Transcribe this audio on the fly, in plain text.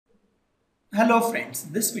Hello friends,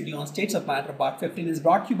 this video on States of Matter Part 15 is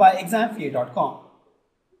brought to you by examfear.com.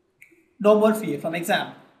 No more fear from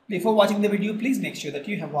exam. Before watching the video, please make sure that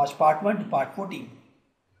you have watched Part 1 to Part 14.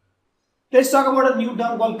 Let's talk about a new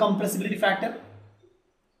term called compressibility factor.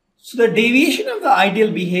 So the deviation of the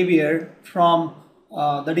ideal behavior from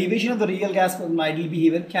the deviation of the real gas from ideal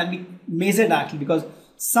behavior can be measured actually, because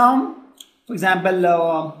for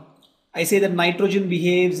example, I say that nitrogen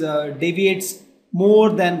deviates more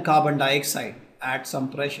than carbon dioxide at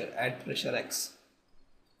some pressure, at pressure X.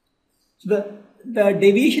 So the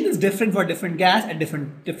deviation is different for different gas at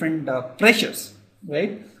different pressures,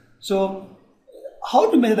 right? So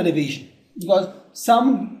how to measure the deviation? Because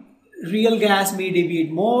some real gas may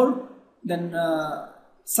deviate more than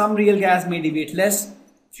some real gas may deviate less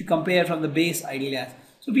if you compare from the base ideal gas.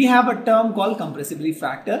 So we have a term called compressibility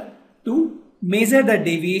factor to measure the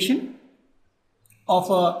deviation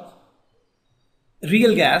of a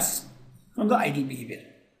real gas from the ideal behavior,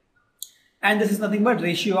 and this is nothing but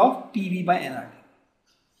ratio of PV by nRT.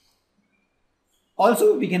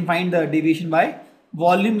 Also we can find the deviation by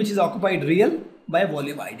volume which is occupied real by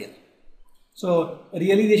volume ideal. So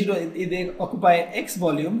really if they occupy X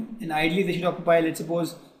volume, and ideally they should occupy, let's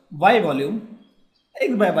suppose, Y volume.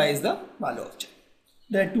 X by Y is the value of Z.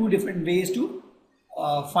 There are two different ways to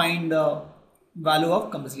find the value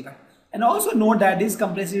of compressibility factor. And also note that this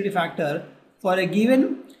compressibility factor for a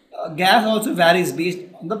given gas also varies based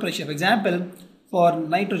on the pressure. For example, for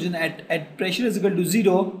nitrogen at pressure is equal to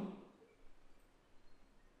 0,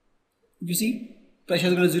 if you see pressure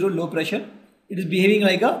is equal to 0, low pressure, it is behaving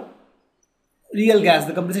like a real gas.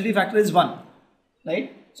 The compressibility factor is 1,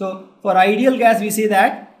 right? So for ideal gas we say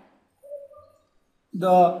that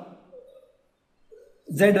the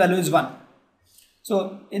Z value is 1.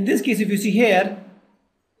 So in this case, if you see here,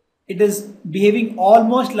 it is behaving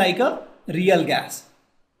almost like a real gas,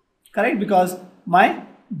 correct? Because my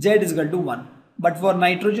Z is equal to 1. But for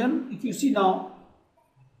nitrogen, if you see now,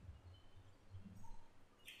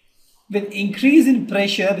 with increase in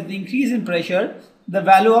pressure, the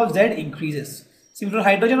value of Z increases. Same for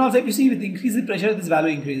hydrogen also, if you see, with increase in pressure, this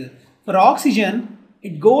value increases. For oxygen,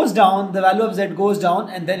 it goes down, the value of Z goes down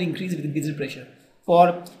and then increases with increase in pressure.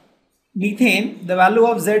 For methane, the value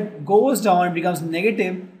of Z goes down and becomes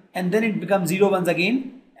negative, and then it becomes 0 once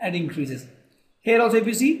again and increases. Here also, if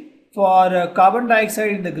you see, for carbon dioxide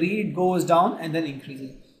in the green, it goes down and then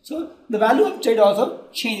increases. So the value of Z also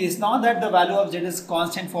changes. Not that the value of Z is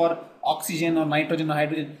constant for oxygen or nitrogen or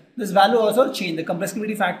hydrogen. This value also changes. The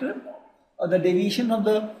compressibility factor or the deviation of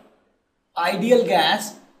the ideal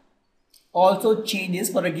gas also changes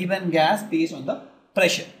for a given gas based on the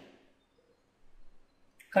pressure,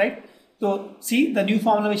 correct? So see the new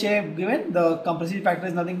formula which I have given, the compressibility factor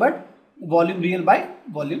is nothing but volume real by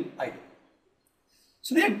volume ideal.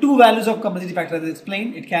 So there are two values of compressibility factor as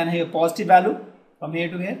explained. It can have a positive value from here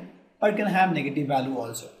to here, or it can have negative value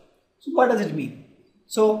also. So what does it mean?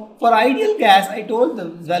 So for ideal gas, I told the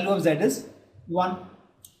value of Z is 1.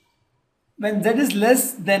 When Z is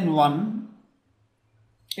less than 1,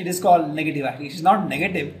 it is called negative. Actually, it is not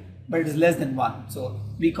negative, but it is less than 1. So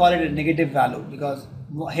we call it a negative value because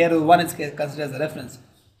here 1 is considered as a reference.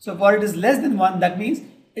 So for it is less than 1, that means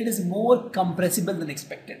it is more compressible than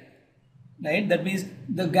expected, right? That means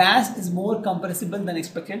the gas is more compressible than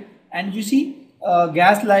expected. And you see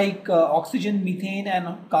gas like oxygen, methane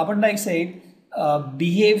and carbon dioxide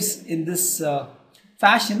behaves in this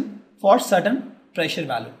fashion for certain pressure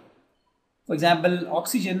value. For example,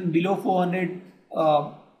 oxygen below 400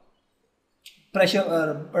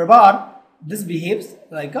 pressure per bar, this behaves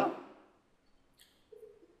like a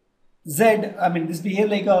this behaves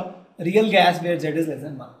like a real gas where Z is less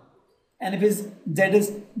than 1. And if Z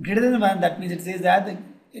is greater than 1, that means it says that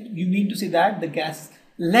you mean to say that the gas is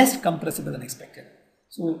less compressible than expected.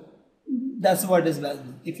 So that's what is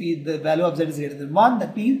value. If the value of Z is greater than 1,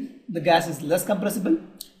 that means the gas is less compressible.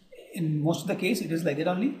 In most of the case, it is like that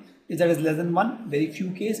only. If Z is less than 1, very few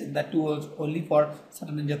cases, that too only for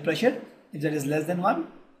certain range of pressure. If Z is less than 1,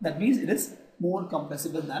 that means it is more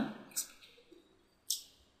compressible than expected.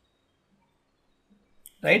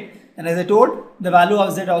 Right? And as I told, the value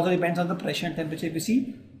of Z also depends on the pressure and temperature. If you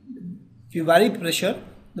see, if you vary pressure,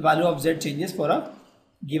 the value of Z changes for a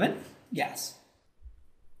given gas.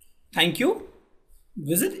 Thank you.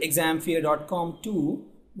 Visit examfear.com to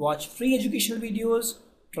watch free educational videos,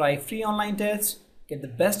 try free online tests, get the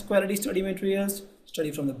best quality study materials,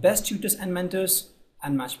 study from the best tutors and mentors,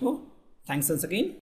 and much more. Thanks once again.